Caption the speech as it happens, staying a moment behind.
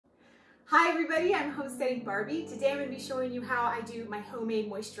Hi everybody, I'm Homesteading Barbie. Today I'm going to be showing you how I do my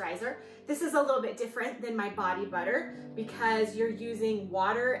homemade moisturizer. This is a little bit different than my body butter because you're using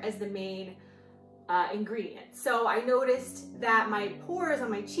water as the main ingredient. So I noticed that my pores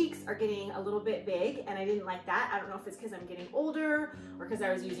on my cheeks are getting a little bit big and I didn't like that. I don't know if it's because I'm getting older or because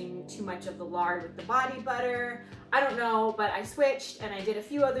I was using too much of the lard with the body butter. I don't know, but I switched and I did a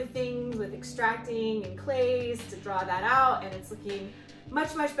few other things with extracting and clays to draw that out, and it's looking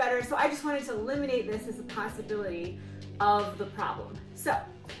much better. So I just wanted to eliminate this as a possibility of the problem. So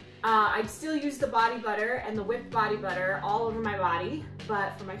I still use the body butter and the whipped body butter all over my body,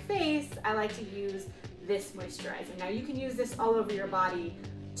 but for my face I like to use this moisturizer. Now you can use this all over your body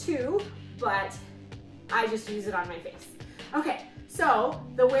too, but I just use it on my face. Okay, so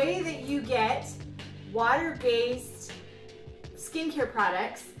the way that you get water-based skincare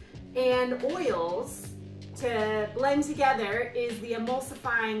products and oils to blend together is the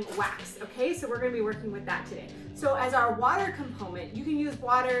emulsifying wax. Okay, so we're going to be working with that today. So as our water component, you can use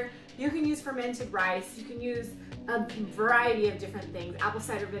water, you can use fermented rice, you can use a variety of different things, apple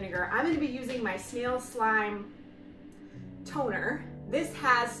cider vinegar. I'm going to be using my snail slime toner. This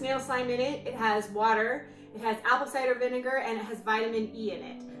has snail slime in it, it has water, it has apple cider vinegar, and it has vitamin E in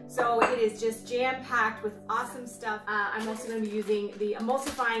it. So it is just jam-packed with awesome stuff. I'm also going to be using the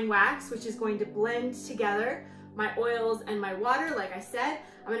emulsifying wax, which is going to blend together my oils and my water. Like I said,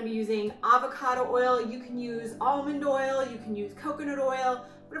 I'm going to be using avocado oil. You can use almond oil, you can use coconut oil,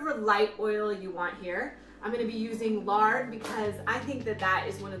 whatever light oil you want here. I'm going to be using lard because I think that that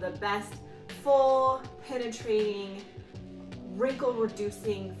is one of the best full penetrating, wrinkle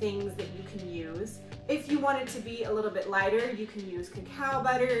reducing things that you can use. If you want it to be a little bit lighter, you can use cacao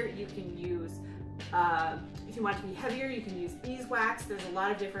butter, you can use, if you want it to be heavier, you can use beeswax. There's a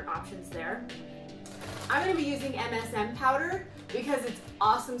lot of different options there. I'm going to be using MSM Powder because it's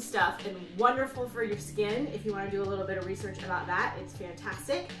awesome stuff and wonderful for your skin. If you want to do a little bit of research about that, it's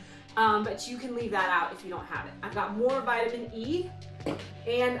fantastic. But you can leave that out if you don't have it. I've got more vitamin E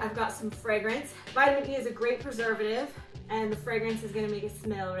and I've got some fragrance. Vitamin E is a great preservative and the fragrance is going to make it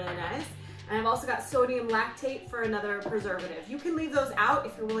smell really nice. And I've also got sodium lactate for another preservative. You can leave those out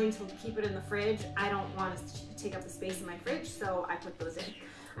if you're willing to keep it in the fridge. I don't want to take up the space in my fridge, so I put those in.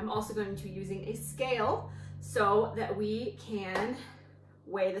 I'm also going to be using a scale so that we can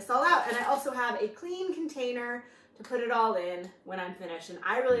weigh this all out. And I also have a clean container to put it all in when I'm finished. And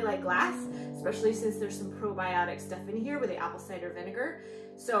I really like glass, especially since there's some probiotic stuff in here with the apple cider vinegar.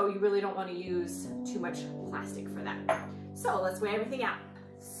 So you really don't want to use too much plastic for that. So let's weigh everything out.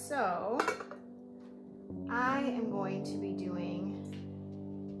 So I am going to be doing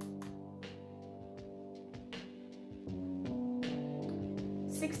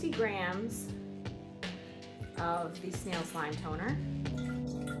 60 grams of the snail slime toner.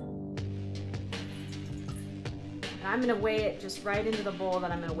 And I'm going to weigh it just right into the bowl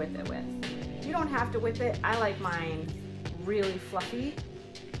that I'm going to whip it with. You don't have to whip it. I like mine really fluffy,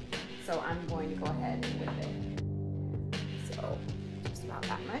 so I'm going to go ahead and whip it. So just about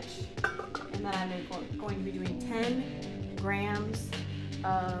that much. And then I'm going to be doing 10 grams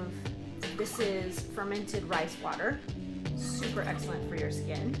of, this is fermented rice water. Super excellent for your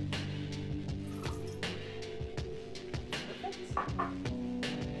skin. Perfect.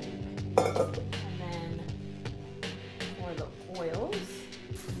 And then for the oils,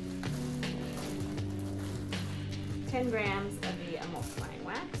 10 grams of the emulsifying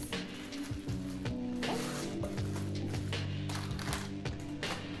wax.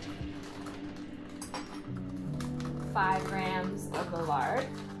 5 grams of the lard.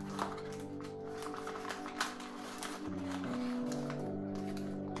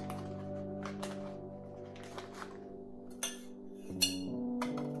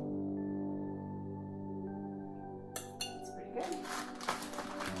 That's pretty good.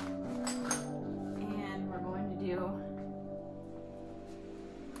 And we're going to do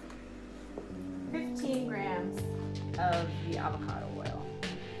 15 grams of the avocado oil.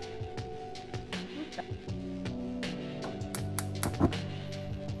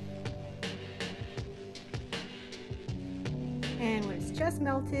 And when it's just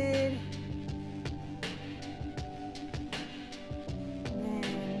melted, then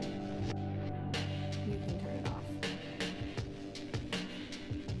you can turn it off.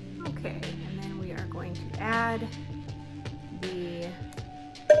 Okay, and then we are going to add the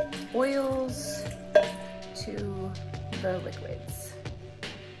oils to the liquids.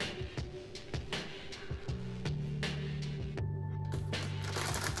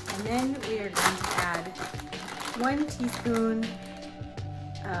 And then we are going to add 1 teaspoon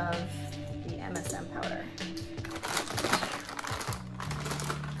of the MSM powder.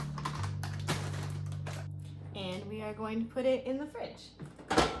 are going to put it in the fridge.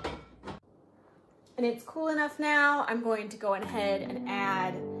 And it's cool enough now, I'm going to go ahead and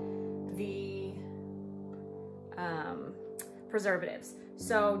add the preservatives.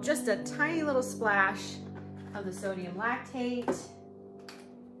 So just a tiny little splash of the sodium lactate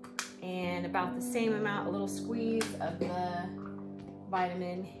and about the same amount, a little squeeze of the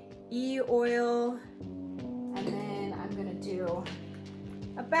vitamin E oil. And then I'm gonna do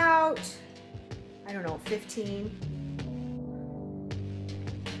about, I don't know, 15.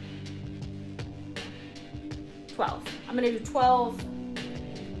 12. I'm gonna do 12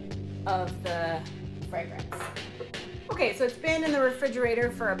 of the fragrance. Okay, so it's been in the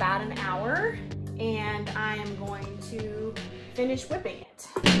refrigerator for about an hour and I am going to finish whipping it.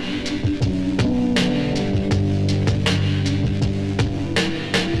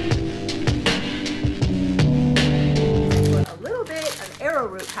 Put a little bit of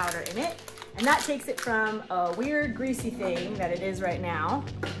arrowroot powder in it, and that takes it from a weird greasy thing that it is right now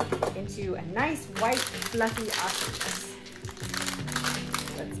into a nice white fluffy awesomeness.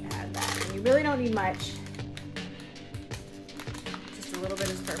 Let's add that. And you really don't need much. Just a little bit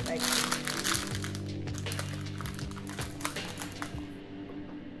is perfect.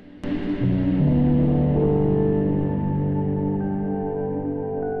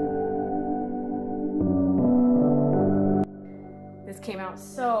 This came out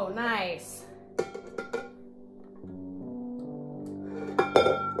so nice.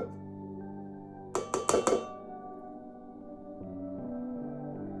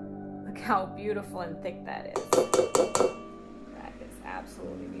 Look how beautiful and thick that is. That is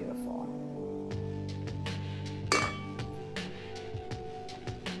absolutely beautiful.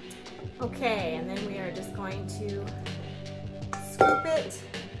 Okay, and then we are just going to scoop it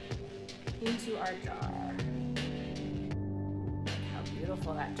into our jar. Look how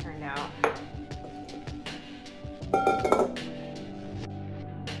beautiful that turned out.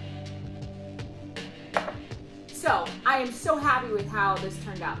 So I am so happy with how this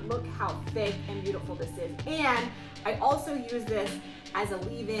turned out. Look how thick and beautiful this is. And I also use this as a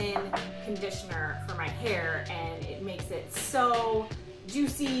leave-in conditioner for my hair, and it makes it so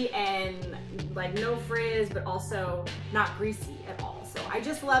juicy and like no frizz, but also not greasy at all. So I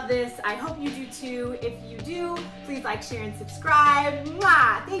just love this. I hope you do too. If you do, please like, share, and subscribe.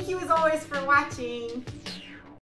 Mwah! Thank you as always for watching.